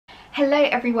Hello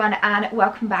everyone and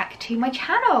welcome back to my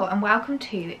channel and welcome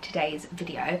to today's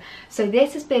video. So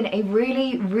this has been a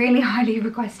really highly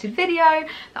requested video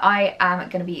that I am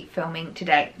going to be filming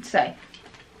today. So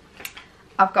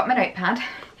I've got my notepad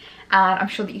and I'm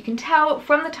sure that you can tell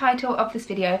from the title of this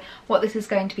video what this is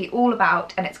going to be all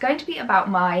about, and it's going to be about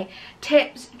my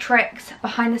tips, tricks,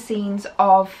 behind the scenes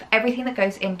of everything that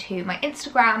goes into my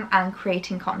Instagram and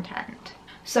creating content.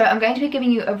 So I'm going to be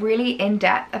giving you a really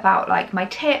in-depth about like my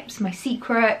tips, my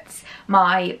secrets,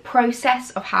 my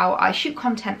process of how I shoot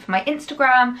content for my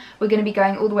Instagram. We're going to be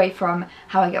going all the way from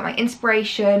how I get my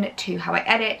inspiration to how I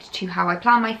edit to how I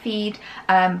plan my feed,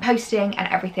 posting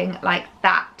and everything like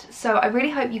that. So I really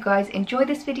hope you guys enjoy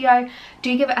this video.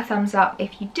 Do give it a thumbs up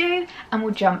if you do, and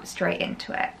we'll jump straight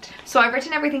into it. So I've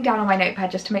written everything down on my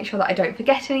notepad just to make sure that I don't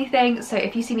forget anything. So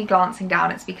if you see me glancing down,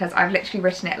 it's because I've literally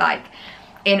written it like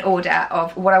in order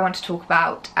of what I want to talk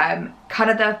about, kind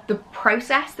of the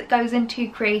process that goes into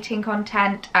creating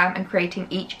content and creating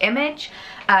each image.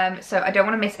 So I don't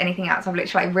want to miss anything out, so I've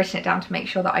literally written it down to make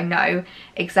sure that I know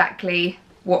exactly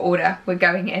what order we're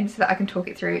going in so that I can talk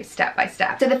it through step by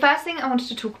step. So the first thing I wanted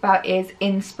to talk about is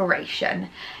inspiration.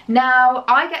 Now,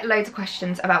 I get loads of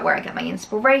questions about where I get my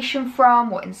inspiration from,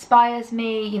 what inspires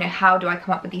me, you know, how do I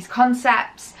come up with these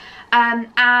concepts?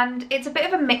 And it's a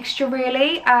bit of a mixture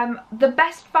really. The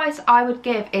best advice I would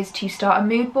give is to start a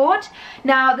mood board.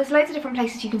 Now there's loads of different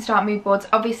places you can start mood boards.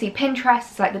 Obviously Pinterest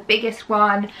is like the biggest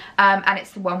one, and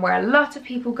it's the one where a lot of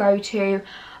people go to.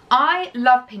 I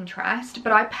love Pinterest,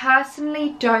 but I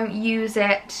personally don't use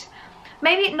it,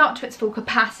 maybe not to its full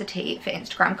capacity for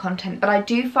Instagram content, but I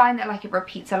do find that like it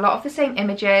repeats a lot of the same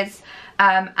images,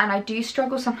 and I do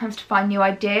struggle sometimes to find new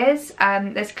ideas.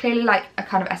 There's clearly like a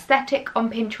kind of aesthetic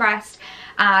on Pinterest,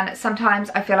 and sometimes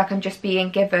I feel like I'm just being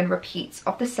given repeats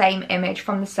of the same image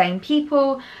from the same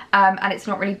people, and it's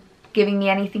not really giving me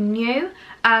anything new.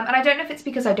 And I don't know if it's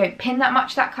because I don't pin that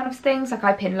much that kind of things. Like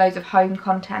I pin loads of home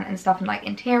content and stuff and like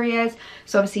interiors,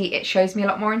 so obviously it shows me a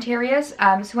lot more interiors.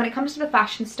 So when it comes to the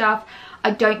fashion stuff,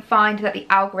 I don't find that the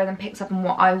algorithm picks up on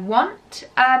what I want.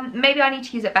 Maybe I need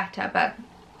to use it better, but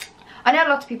I know a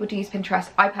lot of people do use Pinterest.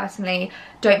 I personally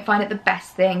don't find it the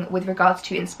best thing with regards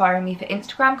to inspiring me for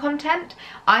Instagram content.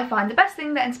 I find the best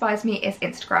thing that inspires me is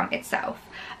Instagram itself.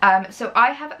 So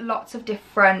I have lots of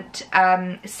different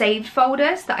saved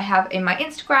folders that I have in my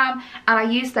Instagram, and I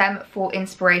use them for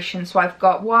inspiration. So I've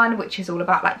got one which is all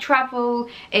about like travel.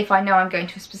 If I know I'm going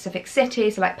to a specific city,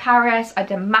 so like Paris, I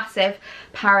did a massive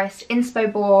Paris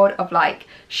inspo board of like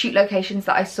shoot locations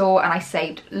that I saw, and I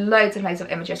saved loads and loads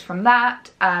of images from that,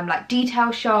 like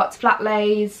detail shots, flat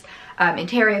lays,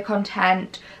 interior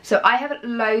content. So I have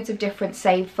loads of different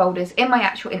saved folders in my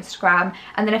actual Instagram,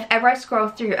 and then if ever I scroll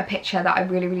through a picture that I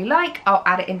really like, I'll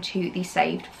add it into the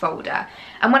saved folder.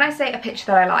 And when I say a picture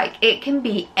that I like, it can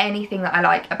be anything that I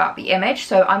like about the image.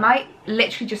 So I might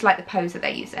literally just like the pose that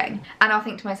they're using, and I'll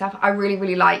think to myself, I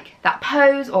really like that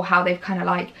pose, or how they've kind of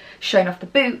like shown off the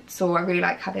boots, or I really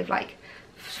like how they've like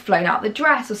flown out the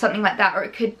dress or something like that. Or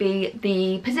it could be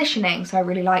the positioning, so I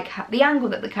really like the angle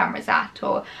that the camera's at,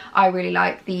 or I really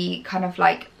like the kind of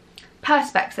like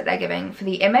perspex that they're giving for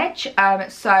the image.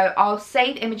 So I'll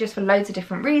save images for loads of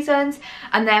different reasons,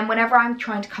 and then whenever I'm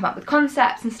trying to come up with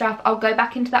concepts and stuff, I'll go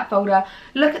back into that folder,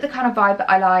 look at the kind of vibe that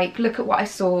I like, look at what I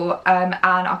saw, and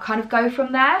I'll kind of go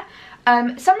from there.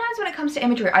 Sometimes when it comes to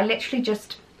imagery, I literally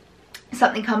just,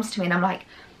 something comes to me and I'm like,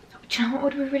 do you know what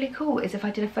would be really cool is if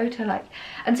I did a photo like,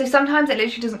 and so sometimes it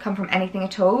literally doesn't come from anything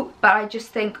at all. But I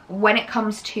just think when it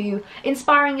comes to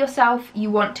inspiring yourself,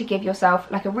 you want to give yourself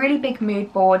like a really big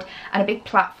mood board and a big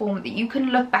platform that you can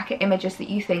look back at images that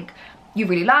you think you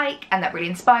really like and that really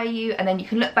inspire you, and then you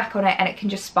can look back on it and it can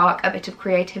just spark a bit of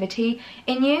creativity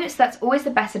in you. So that's always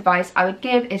the best advice I would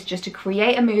give, is just to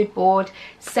create a mood board,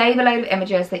 save a load of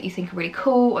images that you think are really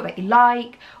cool or that you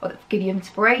like or that give you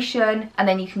inspiration, and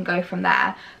then you can go from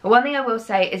there. But one thing I will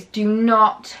say is do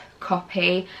not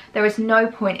copy. There is no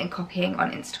point in copying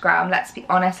on Instagram, let's be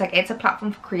honest. Like, it's a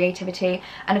platform for creativity,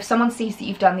 and if someone sees that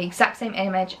you've done the exact same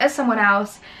image as someone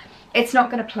else, it's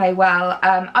not going to play well.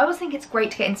 I always think it's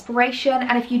great to get inspiration,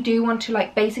 and if you do want to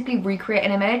like basically recreate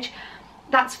an image,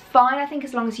 that's fine, I think,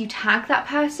 as long as you tag that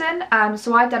person.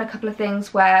 So I've done a couple of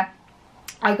things where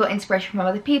I got inspiration from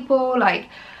other people, like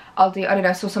I'll do, I don't know,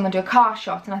 I saw someone do a car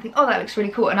shot and I think, oh, that looks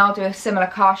really cool, and I'll do a similar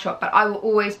car shot, but I will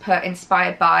always put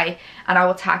inspired by, and I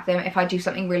will tag them if I do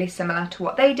something really similar to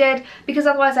what they did, because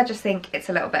otherwise I just think it's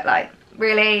a little bit like,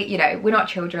 really, you know, we're not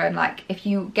children. Like, if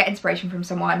you get inspiration from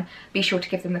someone, be sure to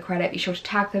give them the credit, be sure to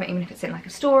tag them, even if it's in like a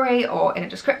story or in a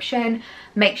description.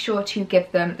 Make sure to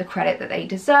give them the credit that they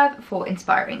deserve for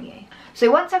inspiring you. So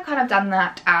once I've kind of done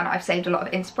that and I've saved a lot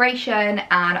of inspiration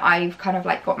and I've kind of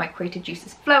like got my creative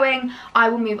juices flowing, I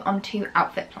will move on to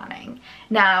outfit planning.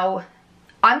 Now,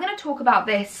 I'm going to talk about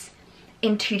this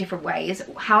in two different ways,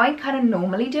 how I kind of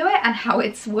normally do it and how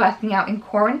it's working out in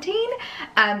quarantine,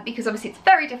 because obviously it's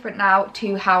very different now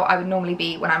to how I would normally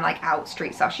be when I'm like out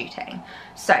street style shooting.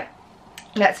 So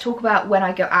let's talk about when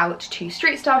I go out to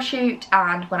street style shoot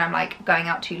and when I'm like going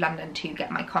out to London to get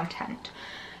my content.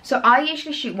 So I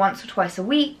usually shoot once or twice a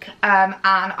week, and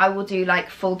I will do like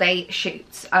full day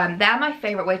shoots. They're my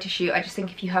favourite way to shoot. I just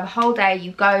think if you have a whole day,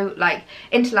 you go like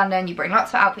into London, you bring lots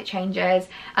of outfit changes,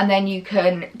 and then you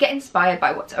can get inspired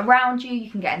by what's around you. You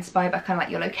can get inspired by kind of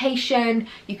like your location.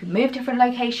 You can move different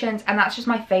locations, and that's just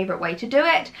my favourite way to do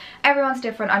it. Everyone's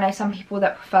different. I know some people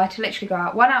that prefer to literally go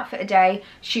out one outfit a day,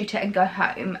 shoot it and go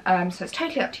home. So it's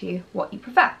totally up to you what you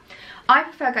prefer. I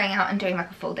prefer going out and doing like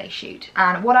a full day shoot,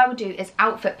 and what I would do is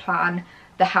outfit plan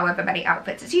the however many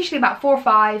outfits. It's usually about 4 or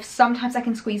 5, sometimes I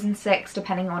can squeeze in 6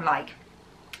 depending on like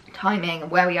timing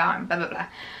and where we are and blah blah blah.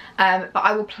 But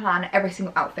I will plan every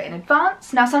single outfit in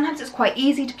advance. Now sometimes it's quite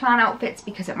easy to plan outfits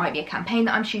because it might be a campaign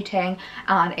that I'm shooting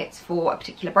and it's for a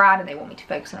particular brand and they want me to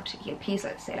focus on a particular piece,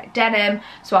 let's say like denim,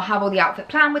 so I'll have all the outfit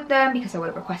planned with them because I would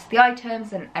have requested the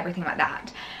items and everything like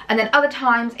that. And then other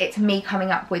times it's me coming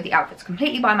up with the outfits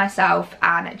completely by myself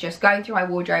and just going through my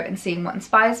wardrobe and seeing what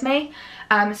inspires me.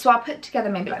 So I'll put together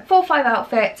maybe like 4 or 5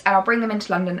 outfits and I'll bring them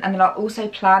into London, and then I'll also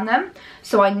plan them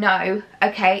so I know,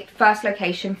 okay, first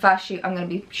location, first shoot, I'm going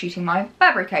to be shooting my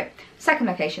Burberry coat. Second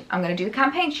location, I'm going to do the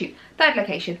campaign shoot. Third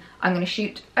location, I'm going to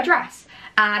shoot a dress.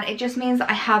 And it just means that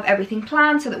I have everything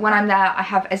planned so that when I'm there I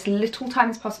have as little time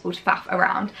as possible to faff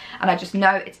around, and I just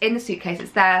know it's in the suitcase,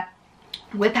 it's there,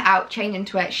 whip it out, change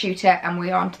into it, shoot it, and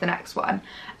we're on to the next one.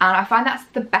 And I find that's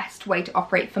the best way to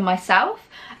operate for myself.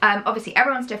 Obviously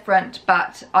everyone's different,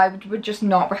 but I would just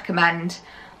not recommend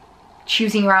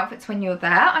choosing your outfits when you're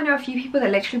there. I know a few people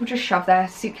that literally will just shove their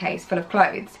suitcase full of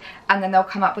clothes and then they'll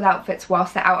come up with outfits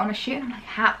whilst they're out on a shoot. I'm like,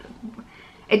 how?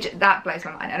 That blows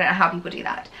my mind. I don't know how people do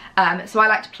that. So I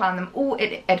like to plan them all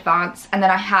in advance, and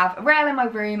then I have a rail in my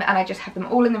room and I just have them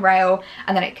all in the rail,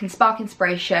 and then it can spark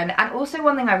inspiration. And also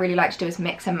one thing I really like to do is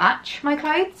mix and match my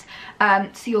clothes.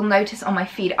 So you'll notice on my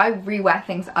feed I rewear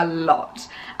things a lot,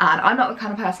 and I'm not the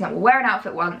kind of person that will wear an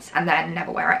outfit once and then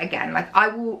never wear it again. Like I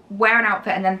will wear an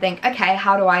outfit and then think, okay,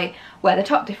 how do I wear the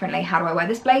top differently? How do I wear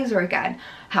this blazer again?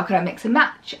 How can I mix and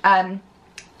match?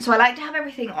 So I like to have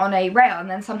everything on a rail, and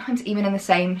then sometimes even in the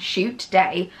same shoot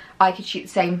day I could shoot the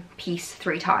same piece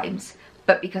 3 times,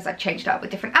 but because I've changed it up with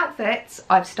different outfits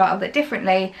I've styled it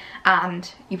differently,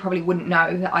 and you probably wouldn't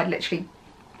know that I'd literally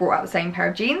brought out the same pair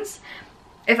of jeans,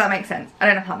 if that makes sense. I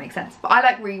don't know if that makes sense, but I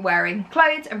like re-wearing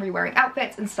clothes and re-wearing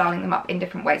outfits and styling them up in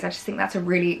different ways. I just think that's a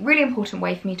really, really important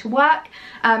way for me to work,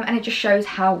 and it just shows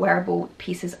how wearable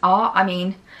pieces are. I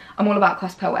mean, I'm all about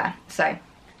cost per wear, so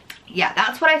yeah,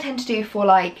 that's what I tend to do for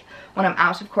like when I'm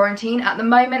out of quarantine. At the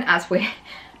moment, as we're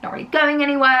not really going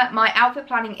anywhere, my outfit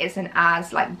planning isn't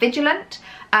as like vigilant,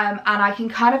 and I can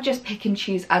kind of just pick and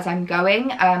choose as I'm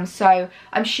going. So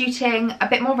I'm shooting a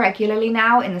bit more regularly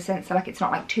now, in the sense that like it's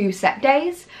not like 2 set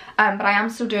days, but I am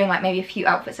still doing like maybe a few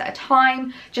outfits at a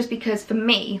time, just because for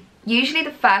me, usually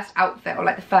the first outfit or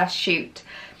like the first shoot,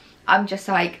 I'm just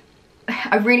like,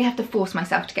 I really have to force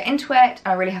myself to get into it, and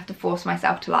I really have to force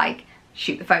myself to like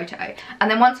shoot the photo.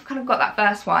 And then once I've kind of got that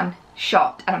first one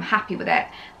shot and I'm happy with it,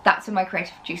 that's when my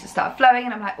creative juices start flowing,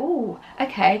 and I'm like, oh,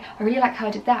 okay, I really like how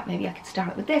I did that. Maybe I could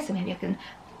style it with this, and maybe I can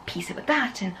piece it with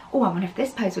that, and oh, I wonder if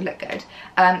this pose would look good.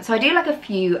 So I do like a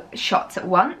few shots at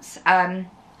once,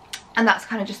 and that's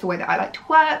kind of just the way that I like to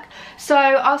work. So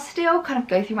I'll still kind of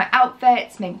go through my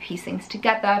outfits, maybe piece things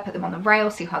together, put them on the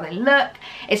rail, see how they look.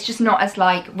 It's just not as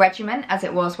like regiment as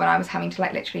it was when I was having to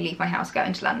like literally leave my house, go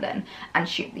into London and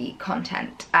shoot the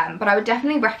content. But I would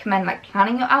definitely recommend like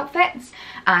planning your outfits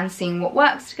and seeing what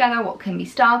works together, what can be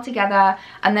styled together,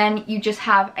 and then you just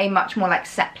have a much more like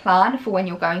set plan for when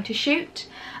you're going to shoot.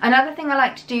 Another thing I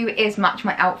like to do is match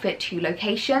my outfit to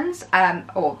locations,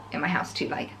 or in my house to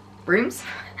like rooms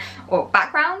or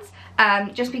backgrounds,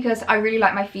 just because I really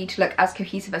like my feed to look as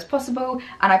cohesive as possible,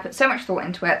 and I put so much thought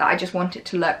into it that I just want it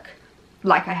to look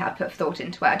like I had put thought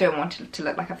into it. I don't want it to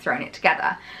look like I've thrown it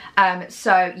together.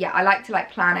 So yeah, I like to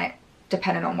like plan it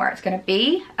depending on where it's going to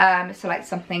be. So like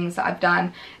some things that I've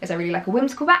done is I really like a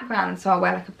whimsical background, so I'll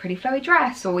wear like a pretty flowy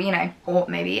dress, or you know, or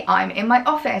maybe I'm in my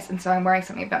office and so I'm wearing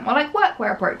something a bit more like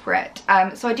workwear appropriate.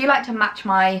 So I do like to match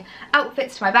my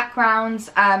outfits to my backgrounds,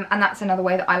 and that's another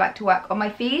way that I like to work on my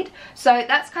feed. So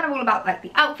that's kind of all about like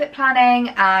the outfit planning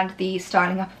and the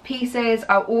styling up of pieces.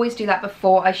 I'll always do that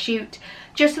before I shoot,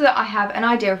 just so that I have an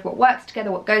idea of what works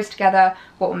together, what goes together,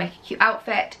 what will make a cute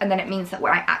outfit, and then it means that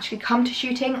when I actually come to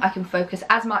shooting, I can focus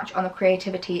as much on the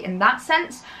creativity in that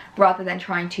sense, rather than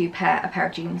trying to pair a pair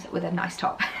of jeans with a nice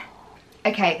top.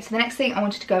 Okay, so the next thing I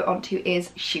wanted to go on to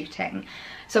is shooting.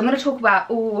 So I'm going to talk about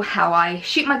how I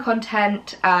shoot my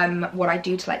content, what I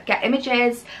do to like get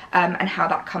images, and how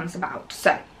that comes about.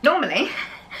 So normally,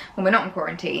 when we're not in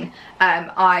quarantine,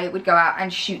 I would go out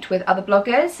and shoot with other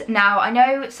bloggers. Now I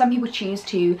know some people choose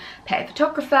to pay a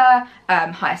photographer,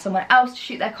 hire someone else to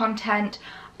shoot their content.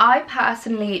 I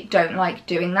personally don't like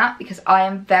doing that because I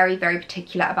am very, very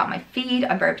particular about my feed.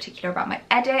 I'm very particular about my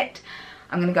edit.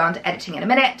 I'm going to go on to editing in a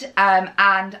minute,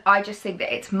 and I just think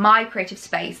that it's my creative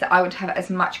space that I want to have as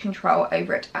much control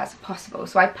over it as possible.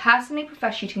 So I personally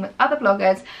prefer shooting with other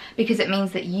bloggers because it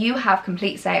means that you have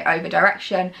complete say over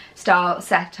direction, style,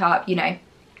 setup. You know,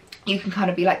 you can kind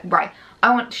of be like, right,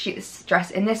 I want to shoot this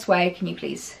dress in this way, can you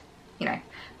please, you know,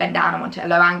 bend down, I want it at a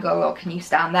low angle, or can you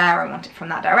stand there, I want it from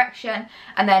that direction.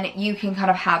 And then you can kind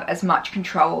of have as much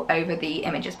control over the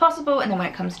image as possible, and then when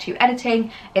it comes to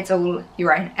editing, it's all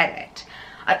your own edit.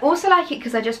 I also like it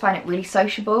because I just find it really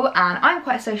sociable, and I'm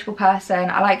quite a sociable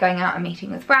person. I like going out and meeting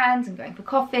with friends and going for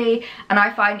coffee, and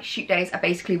I find shoot days are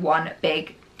basically one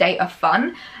big day of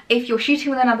fun. If you're shooting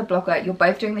with another blogger, you're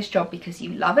both doing this job because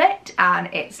you love it and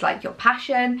it's like your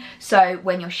passion. So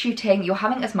when you're shooting, you're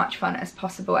having as much fun as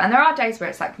possible. And there are days where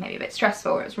it's like maybe a bit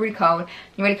stressful, or it's really cold,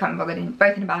 you really can't be bothered, and you're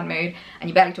both in a bad mood and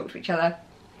you barely talk to each other.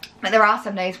 But there are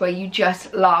some days where you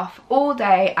just laugh all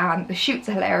day and the shoots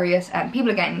are hilarious and people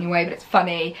are getting in your way, but it's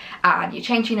funny, and you're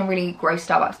changing a really gross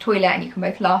Starbucks toilet and you can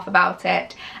both laugh about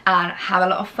it and have a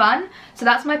lot of fun. So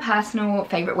that's my personal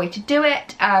favourite way to do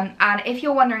it. And if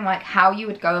you're wondering like how you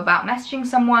would go about messaging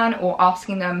someone or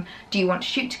asking them, do you want to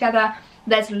shoot together?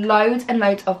 There's loads and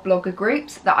loads of blogger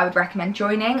groups that I would recommend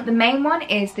joining. The main one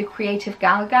is the Creative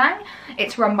Gal Gang.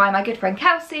 It's run by my good friend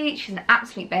Kelsey. She's an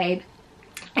absolute babe.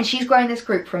 And she's grown this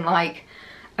group from like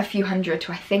a few hundred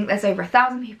to I think there's over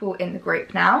 1,000 people in the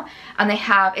group now. And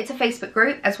it's a Facebook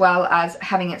group as well as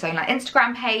having its own like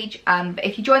Instagram page. But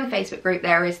if you join the Facebook group,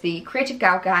 there is the Creative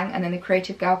Gal Gang and then the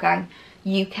Creative Gal Gang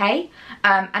UK.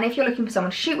 And if you're looking for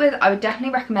someone to shoot with, I would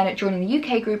definitely recommend it joining the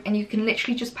UK group, and you can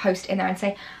literally just post in there and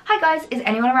say, hi guys, is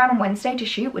anyone around on Wednesday to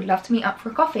shoot? Would love to meet up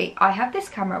for a coffee. I have this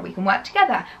camera, we can work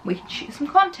together, we can shoot some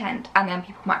content. And then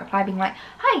people might reply being like,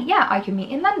 hi, yeah, I can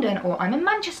meet in London, or I'm in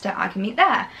Manchester, I can meet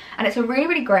there. And it's a really,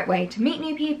 really great way to meet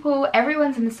new people.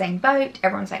 Everyone's in the same boat,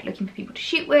 everyone's like looking for people to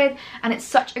shoot with, and it's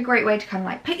such a great way to kind of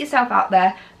like put yourself out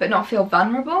there but not feel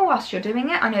vulnerable whilst you're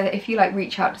doing it. I know that if you like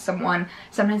reach out to someone,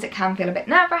 sometimes it can feel a bit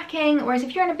nerve-wracking, whereas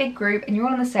if you're in a big group and you're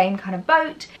all on the same kind of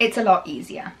boat, it's a lot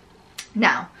easier.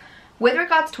 Now, with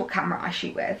regards to what camera I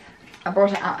shoot with, I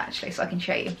brought it out actually so I can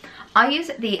show you. I use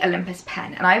the Olympus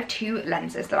pen, and I have two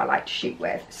lenses that I like to shoot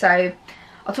with. So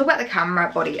I'll talk about the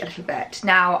camera body a little bit.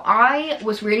 Now, I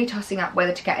was really tossing up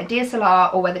whether to get a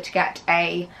DSLR or whether to get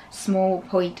a small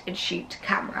point and shoot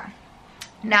camera.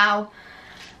 Now,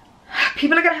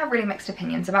 people are going to have really mixed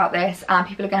opinions about this, and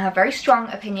people are going to have very strong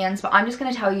opinions, but I'm just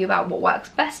going to tell you about what works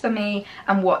best for me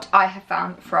and what I have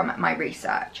found from my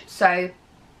research. So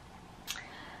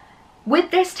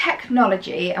with this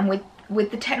technology and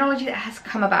with the technology that has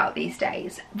come about these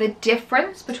days, the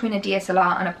difference between a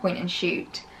DSLR and a point and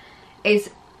shoot is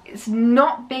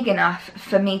not big enough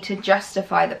for me to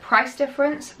justify the price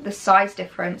difference, the size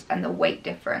difference, and the weight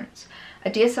difference. A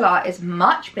DSLR is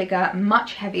much bigger,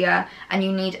 much heavier, and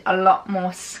you need a lot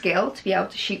more skill to be able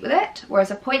to shoot with it, whereas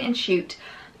a point and shoot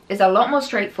is a lot more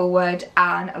straightforward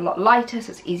and a lot lighter,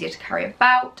 so it's easier to carry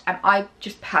about, and I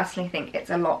just personally think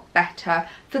it's a lot better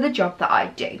for the job that I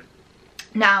do.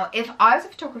 Now, if I was a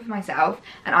photographer myself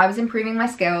and I was improving my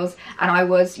skills and I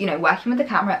was, you know, working with the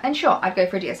camera, then sure, I'd go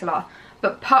for a DSLR.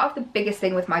 But part of the biggest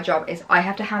thing with my job is I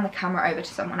have to hand the camera over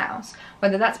to someone else,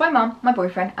 whether that's my mum, my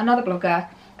boyfriend, another blogger,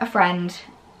 a friend,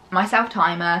 my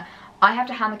self-timer. I have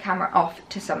to hand the camera off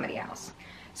to somebody else.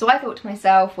 So I thought to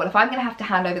myself, well, if I'm going to have to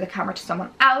hand over the camera to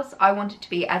someone else, I want it to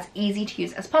be as easy to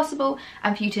use as possible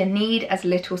and for you to need as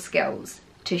little skills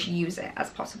to use it as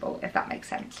possible, if that makes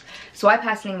sense. So I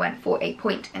personally went for a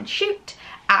point and shoot,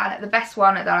 and the best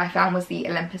one that I found was the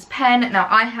Olympus pen. Now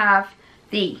I have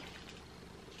the,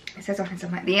 it says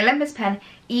something like the Olympus pen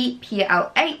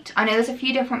EPL8. I know there's a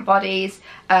few different bodies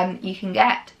you can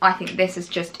get. I think this is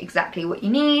just exactly what you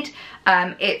need.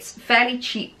 It's fairly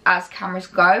cheap as cameras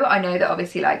go. I know that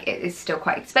obviously like it is still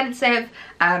quite expensive,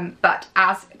 but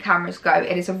as cameras go,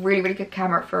 it is a really, really good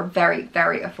camera for a very,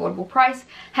 very affordable price.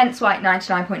 Hence why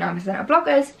 99.9% of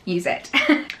bloggers use it.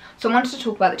 So I wanted to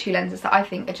talk about the two lenses that I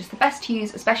think are just the best to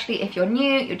use, especially if you're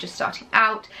new, you're just starting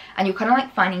out, and you're kind of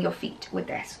like finding your feet with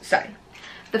this. So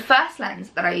the first lens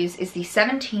that I use is the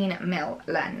 17mm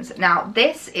lens. Now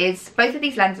both of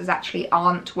these lenses actually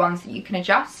aren't ones that you can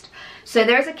adjust. So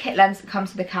there is a kit lens that comes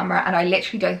with the camera, and I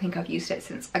literally don't think I've used it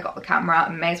since I got the camera,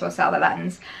 and may as well sell the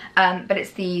lens. But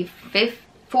it's the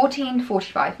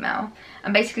 14-45mm,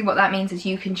 and basically what that means is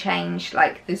you can change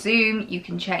like the zoom, you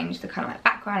can change the kind of like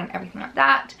background and everything like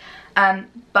that,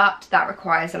 but that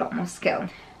requires a lot more skill.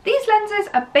 These lenses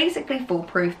are basically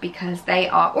foolproof because they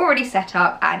are already set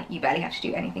up and you barely have to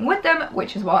do anything with them,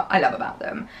 which is what I love about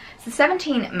them. So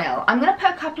 17mm, I'm going to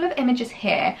put a couple of images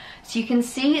here so you can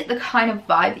see the kind of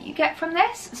vibe that you get from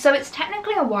this. So it's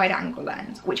technically a wide angle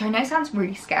lens, which I know sounds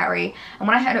really scary, and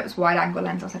when I heard it was wide angle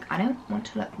lens I was like, I don't want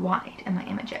to look wide in my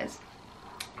images.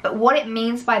 But what it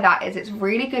means by that is it's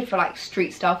really good for like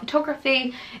street style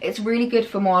photography. It's really good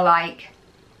for more like,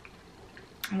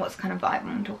 what's kind of vibe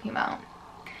I'm talking about?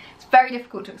 Very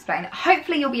difficult to explain.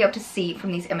 Hopefully you'll be able to see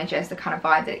from these images the kind of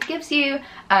vibe that it gives you,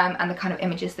 and the kind of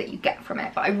images that you get from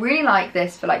it. But I really like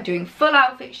this for like doing full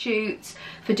outfit shoots,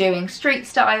 for doing street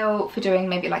style, for doing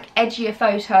maybe like edgier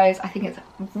photos. I think it's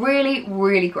really,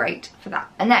 really great for that.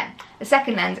 And then the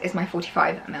second lens is my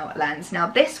 45mm lens. Now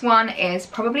this one is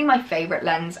probably my favorite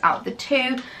lens out of the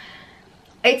two.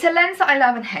 It's a lens that I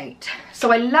love and hate.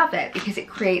 So I love it because it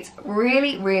creates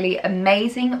really, really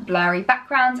amazing blurry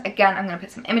backgrounds. Again, I'm going to put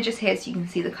some images here so you can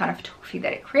see the kind of photography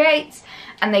that it creates.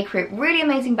 And they create really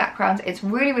amazing backgrounds. It's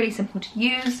really, really simple to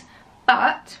use,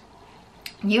 but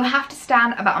you have to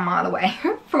stand about a mile away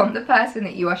from the person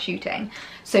that you are shooting.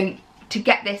 So to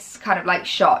get this kind of like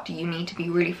shot, you need to be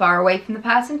really far away from the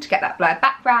person to get that blurred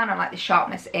background and like the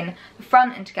sharpness in the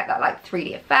front, and to get that like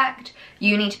 3D effect,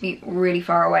 you need to be really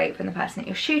far away from the person that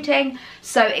you're shooting.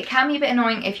 So it can be a bit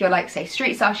annoying if you're like, say,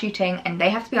 street style shooting and they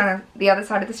have to be on the other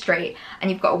side of the street and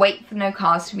you've got to wait for no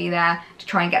cars to be there to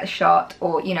try and get the shot,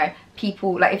 or you know,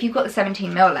 people, like if you've got the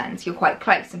 17mm lens, you're quite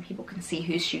close and people can see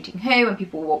who's shooting who and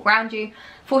people walk around you.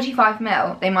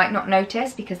 45mm, they might not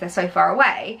notice because they're so far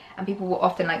away, and people will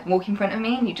often like walk in front of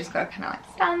me and you just go kind of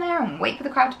like stand there and wait for the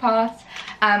crowd to pass.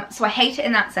 So I hate it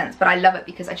in that sense, but I love it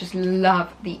because I just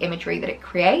love the imagery that it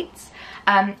creates.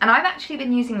 And I've actually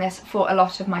been using this for a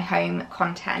lot of my home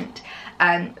content,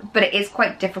 but it is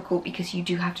quite difficult because you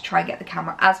do have to try and get the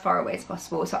camera as far away as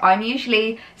possible. So I'm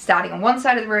usually standing on one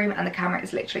side of the room and the camera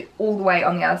is literally all the way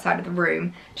on the other side of the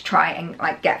room to try and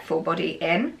like get full body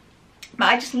in. But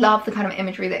I just love the kind of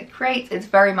imagery that it creates. It's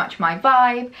very much my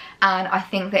vibe, and I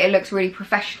think that it looks really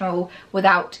professional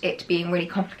without it being really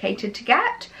complicated to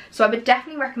get. So I would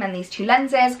definitely recommend these two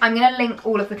lenses. I'm going to link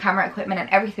all of the camera equipment and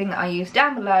everything that I use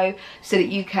down below so that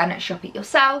you can shop it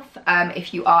yourself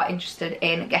if you are interested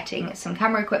in getting some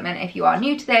camera equipment, if you are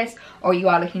new to this or you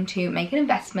are looking to make an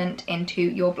investment into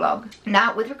your blog.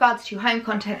 Now, with regards to home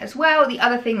content as well, the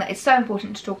other thing that is so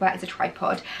important to talk about is a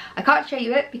tripod. I can't show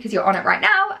you it because you're on it right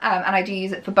now, and I do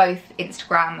use it for both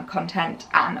Instagram content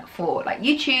and for like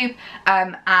YouTube,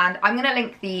 and I'm going to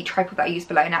link the tripod that I use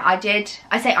below. Now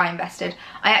I invested.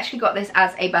 I actually got this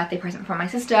as a birthday present from my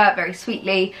sister, very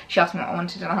sweetly. She asked me what I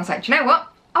wanted and I was like, do you know what?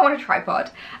 I want a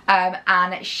tripod.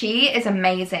 And she is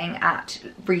amazing at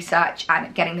research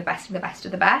and getting the best of the best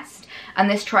of the best. And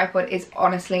this tripod is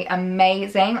honestly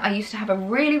amazing. I used to have a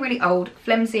really, really old,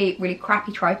 flimsy, really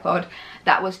crappy tripod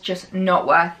that was just not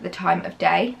worth the time of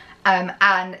day.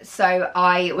 And so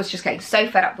I was just getting so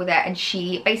fed up with it, and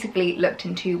she basically looked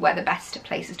into where the best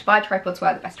places to buy tripods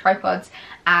were, the best tripods,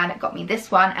 and got me this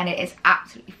one, and it is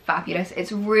absolutely fabulous.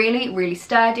 It's really, really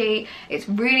sturdy. It's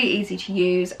really easy to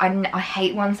use. I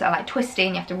hate ones that are like twisty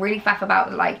and you have to really faff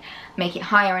about like make it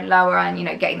higher and lower and, you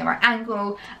know, getting the right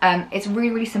angle. It's really,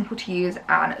 really simple to use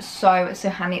and so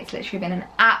handy. It's literally been an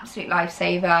absolute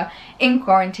lifesaver in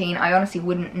quarantine. I honestly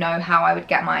wouldn't know how I would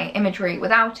get my imagery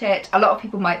without it. A lot of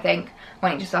people might think, why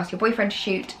don't you just ask your boyfriend to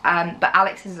shoot? But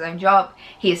Alex has his own job.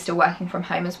 He is still working from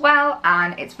home as well,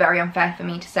 and it's very unfair for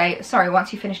me to say, sorry,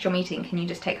 once you finished your meeting, can you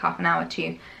just take half an hour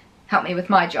to help me with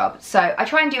my job? So I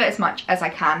try and do it as much as I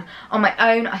can on my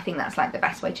own. I think that's like the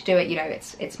best way to do it. You know,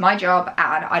 it's my job,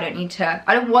 and I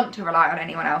don't want to rely on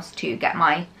anyone else to get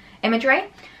my imagery.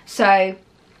 So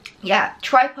yeah,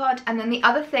 tripod. And then the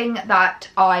other thing that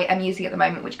I am using at the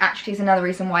moment, which actually is another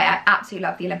reason why I absolutely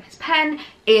love the Olympus pen,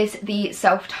 is the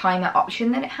self-timer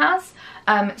option that it has.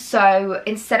 So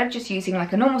instead of just using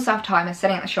like a normal self-timer,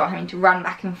 setting up the shot, having to run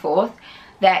back and forth,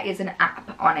 there is an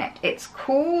app on it. It's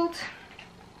called,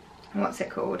 what's it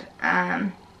called?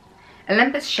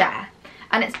 Olympus Share.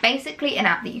 and it's basically an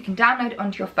app that you can download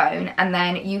onto your phone, and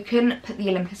then you can put the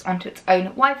Olympus onto its own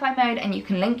Wi-Fi mode, and you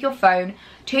can link your phone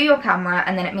to your camera,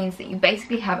 and then it means that you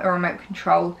basically have a remote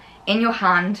control in your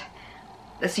hand,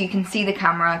 so you can see the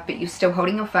camera but you're still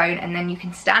holding your phone, and then you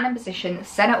can stand in position,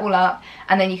 set it all up,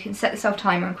 and then you can set the self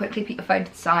timer and quickly put your phone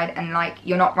to the side, and like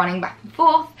you're not running back and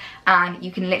forth, and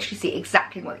you can literally see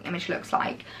exactly what the image looks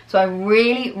like. So I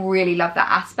really love that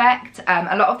aspect.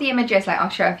 A lot of the images, like I'll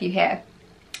show a few here,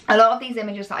 a lot of these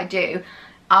images that I do,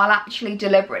 I'll actually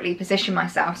deliberately position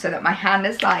myself so that my hand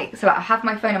is like, so like I have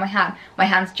my phone in my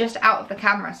hand's just out of the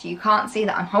camera, so you can't see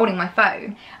that I'm holding my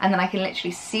phone, and then I can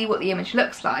literally see what the image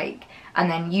looks like, and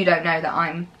then you don't know that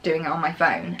I'm doing it on my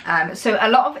phone. So a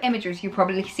lot of images you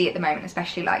probably see at the moment,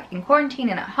 especially like in quarantine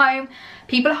and at home,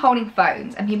 people are holding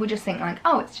phones and people just think like,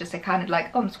 oh, it's just a kind of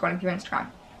like, oh, I'm scrolling through Instagram.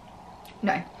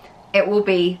 No, it will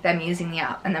be them using the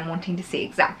app and then wanting to see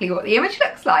exactly what the image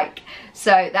looks like.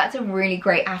 So that's a really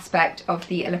great aspect of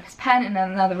the Olympus Pen, and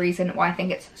another reason why I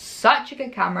think it's such a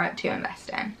good camera to invest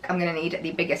in. I'm gonna need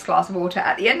the biggest glass of water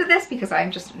at the end of this because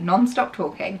I'm just non-stop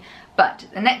talking. But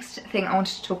the next thing I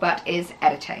wanted to talk about is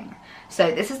editing. So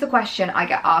this is the question I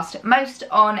get asked most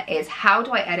on, is how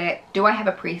do I edit? Do I have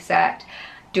a preset?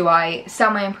 Do I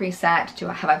sell my own preset?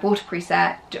 Have I bought a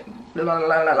preset? Blah, blah,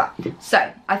 blah, blah, blah.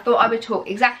 So I thought I would talk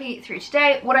exactly through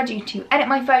today what I do to edit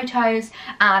my photos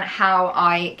and how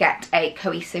I get a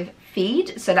cohesive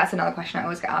feed. So that's another question I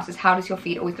always get asked, is how does your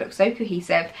feed always look so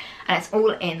cohesive? And it's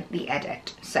all in the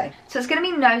edit. So it's going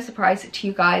to be no surprise to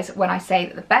you guys when I say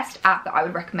that the best app that I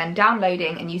would recommend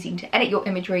downloading and using to edit your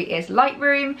imagery is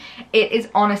Lightroom. It is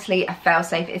honestly a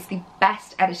failsafe. It's the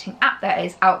best editing app there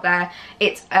is out there.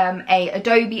 It's a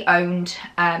Adobe owned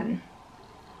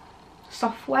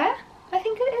software. I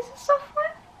think it is a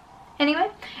software.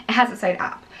 Anyway, it has its own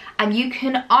app, and you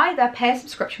can either pay a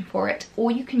subscription for it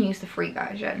or you can use the free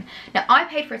version. Now I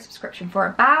paid for a subscription for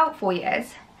about 4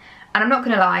 years, and I'm not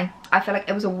gonna lie, I feel like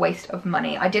it was a waste of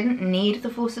money. I didn't need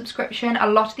the full subscription. A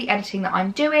lot of the editing that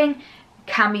I'm doing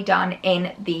can be done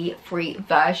in the free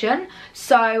version,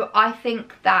 so I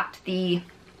think that the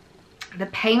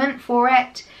payment for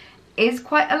it is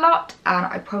quite a lot, and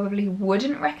I probably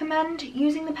wouldn't recommend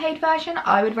using the paid version.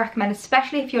 I would recommend,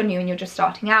 especially if you're new and you're just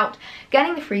starting out,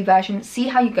 getting the free version, see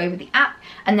how you go with the app,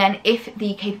 and then if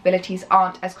the capabilities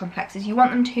aren't as complex as you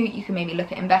want them to, you can maybe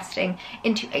look at investing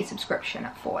into a subscription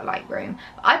for Lightroom.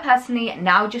 But I personally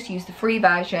now just use the free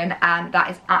version, and that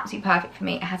is absolutely perfect for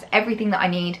me. It has everything that I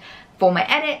need for my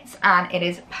edits, and it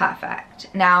is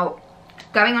perfect. Now,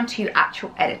 going on to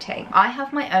actual editing, I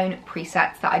have my own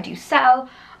presets that I do sell.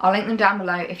 I'll link them down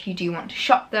below if you do want to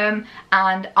shop them,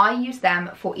 and I use them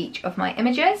for each of my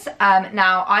images.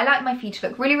 Now I like my feed to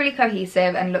look really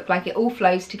cohesive and look like it all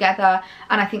flows together,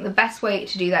 and I think the best way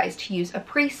to do that is to use a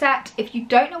preset. If you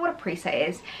don't know what a preset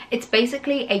is, it's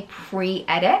basically a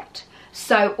pre-edit.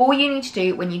 So all you need to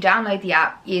do when you download the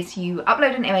app is you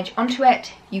upload an image onto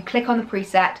it, you click on the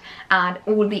preset, and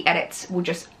all the edits will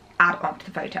just add onto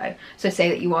the photo. So say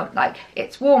that you want, like,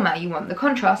 it's warmer, you want the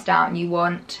contrast down, you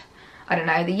want, I don't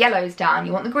know, the yellows down,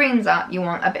 you want the greens up, you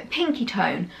want a bit pinky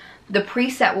tone. The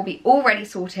preset will be already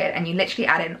sorted, and you literally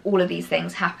add in all of these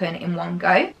things, happen in one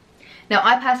go. Now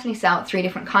I personally sell 3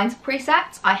 different kinds of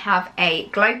presets. I have a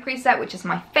glow preset, which is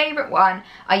my favourite one.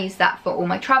 I use that for all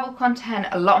my travel content,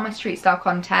 a lot of my street style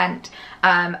content,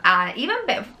 and even a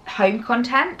bit of home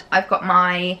content. I've got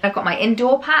my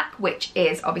indoor pack, which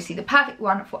is obviously the perfect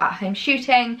one for at home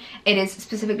shooting. It is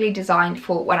specifically designed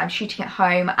for when I'm shooting at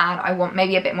home and I want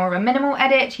maybe a bit more of a minimal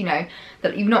edit, you know,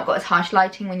 that you've not got as harsh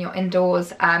lighting when you're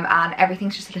indoors, and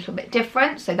everything's just a little bit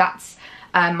different. So that's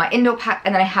my indoor pack.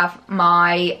 And then I have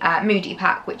my moody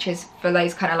pack, which is for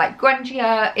those kind of like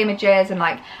grungier images and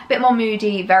like a bit more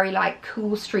moody, very like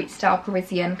cool street style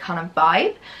Parisian kind of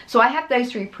vibe. So I have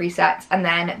those 3 presets, and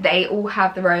then they all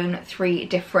have their own 3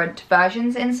 different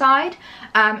versions inside.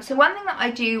 So one thing that I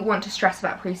do want to stress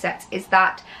about presets is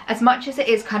that as much as it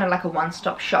is kind of like a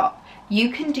one-stop shop, you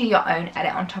can do your own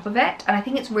edit on top of it, and I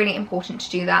think it's really important to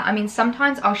do that. I mean,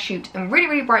 sometimes I'll shoot in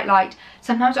really bright light,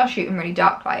 sometimes I'll shoot in really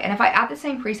dark light, and if I add the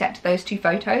same preset to those 2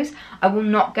 photos, I will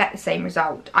not get the same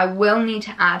result. I will need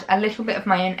to add a little bit of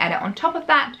my own edit on top of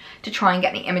that to try and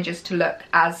get the images to look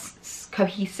as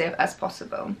cohesive as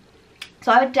possible.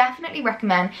 So I would definitely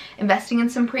recommend investing in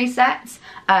some presets.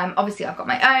 Obviously I've got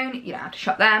my own, you don't have to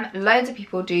shop them. Loads of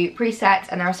people do presets,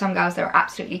 and there are some girls that are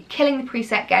absolutely killing the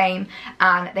preset game,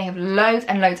 and they have loads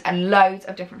and loads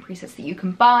of different presets that you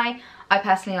can buy. I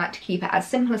personally like to keep it as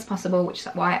simple as possible, which is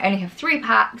why I only have 3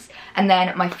 packs, and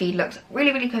then my feed looks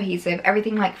really cohesive.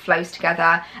 Everything like flows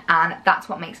together, and that's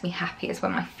what makes me happy, is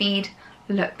when my feed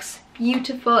looks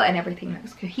beautiful and everything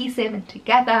looks cohesive and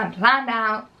together and planned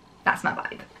out. That's my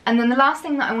vibe. And then the last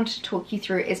thing that I wanted to talk you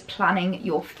through is planning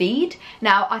your feed.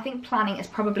 Now, I think planning is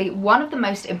probably one of the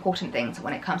most important things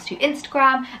when it comes to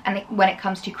Instagram and when it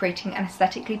comes to creating an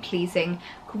aesthetically pleasing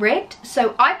grid.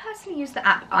 So I personally use the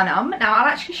app Unum. Now I'll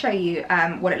actually show you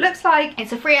what it looks like.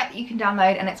 It's a free app that you can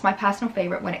download and it's my personal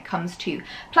favorite when it comes to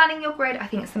planning your grid. I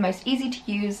think it's the most easy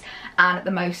to use and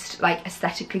the most like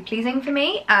aesthetically pleasing for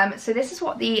me. So this is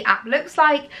what the app looks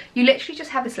like. You literally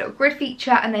just have this little grid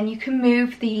feature and then you can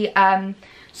move the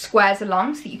squares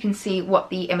along so that you can see what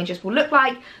the images will look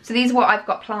like. So these are what I've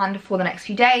got planned for the next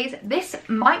few days. This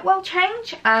might well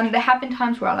change. There have been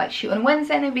times where I like shoot on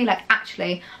Wednesday and then be like,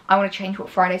 actually I want to change what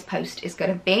Friday's post is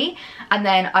going to be, and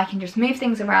then I can just move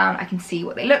things around. I can see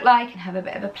what they look like and have a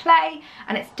bit of a play,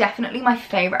 and it's definitely my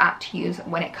favorite app to use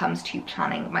when it comes to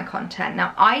planning my content.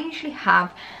 Now I usually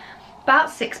have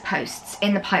about 6 posts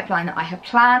in the pipeline that I have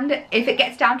planned. If it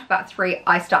gets down to about 3,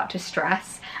 I start to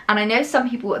stress. And I know some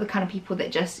people are the kind of people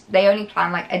that they only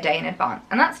plan like a day in advance,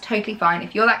 and that's totally fine.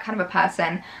 If you're that kind of a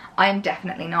person, I am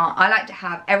definitely not. I like to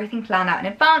have everything planned out in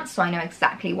advance so I know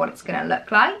exactly what it's going to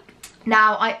look like.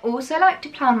 Now I also like to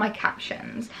plan my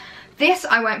captions. This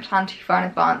I won't plan too far in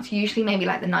advance, usually maybe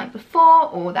like the night before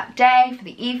or that day for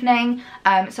the evening.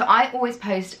 So I always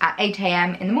post at 8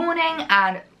 AM in the morning,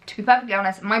 and to be perfectly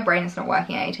honest, my brain is not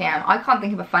working at 8 AM. I can't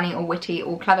think of a funny or witty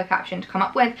or clever caption to come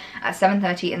up with at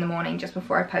 7:30 in the morning just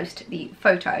before I post the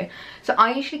photo. So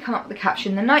I usually come up with the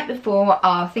caption the night before.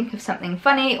 I'll think of something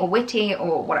funny or witty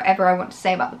or whatever I want to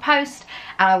say about the post,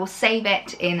 and I will save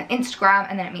it in Instagram,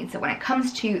 and then it means that when it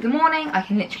comes to the morning, I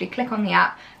can literally click on the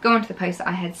app, go onto the post that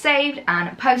I had saved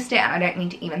and post it, and I don't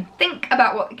need to even think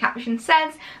about what the caption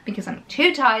says because I'm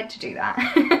too tired to do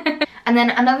that. And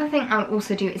then another thing I'll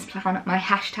also do is plan my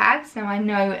hashtags. Now I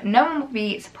know no one will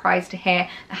be surprised to hear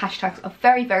that hashtags are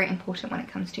very, very important when it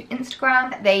comes to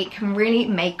Instagram. They can really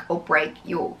make or break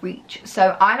your reach.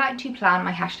 So I like to plan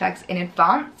my hashtags in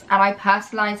advance, and I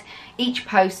personalize each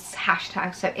post's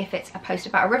hashtag. So if it's a post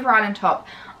about a River Island top,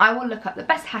 I will look up the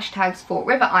best hashtags for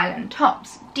River Island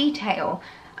tops, detail,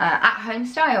 at home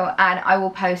style, and I will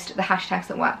post the hashtags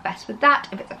that work best with that.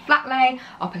 If it's a flat lay,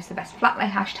 I'll post the best flat lay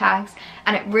hashtags,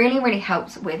 and it really, really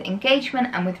helps with engagement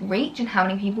and with reach and how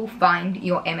many people find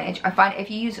your image. I find if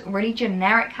you use really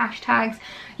generic hashtags,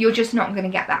 you're just not going to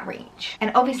get that reach.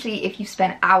 And obviously if you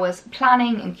spend hours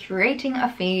planning and curating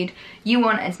a feed, you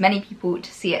want as many people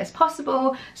to see it as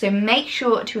possible, so make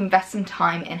sure to invest some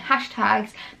time in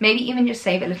hashtags. Maybe even just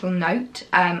save a little note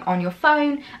on your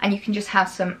phone, and you can just have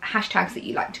some hashtags that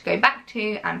you like to go back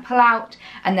to and pull out,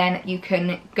 and then you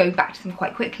can go back to them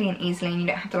quite quickly and easily, and you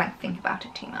don't have to like think about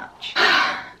it too much.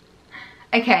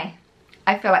 Okay,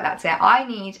 I feel like that's it. I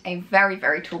need a very,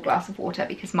 very tall glass of water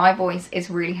because my voice is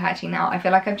really hurting now. I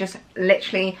feel like I've just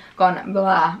literally gone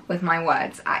blah with my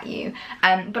words at you.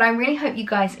 But I really hope you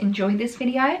guys enjoyed this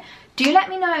video. Do let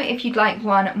me know if you'd like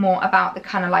one more about the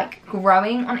kind of like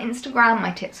growing on Instagram,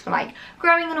 my tips for like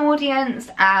growing an audience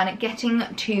and getting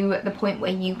to the point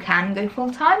where you can go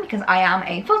full-time, because I am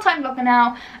a full-time blogger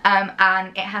now,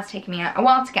 and it has taken me a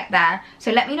while to get there.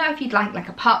 So let me know if you'd like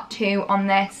a part 2 on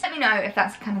this. Let me know if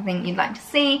that's the kind of thing you'd like to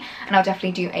see, and I'll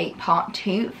definitely do a part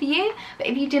 2 for you. But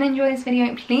if you did enjoy this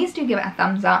video, please do give it a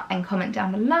thumbs up and comment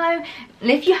down below. And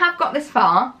if you have got this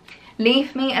far,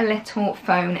 leave me a little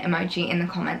phone emoji in the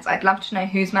comments. I'd love to know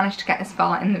who's managed to get this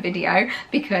far in the video,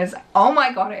 because oh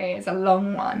my god, it is a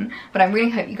long one. But I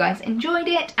really hope you guys enjoyed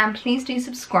it, and please do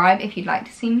subscribe if you'd like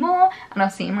to see more, and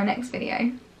I'll see you in my next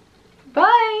video.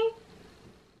 Bye!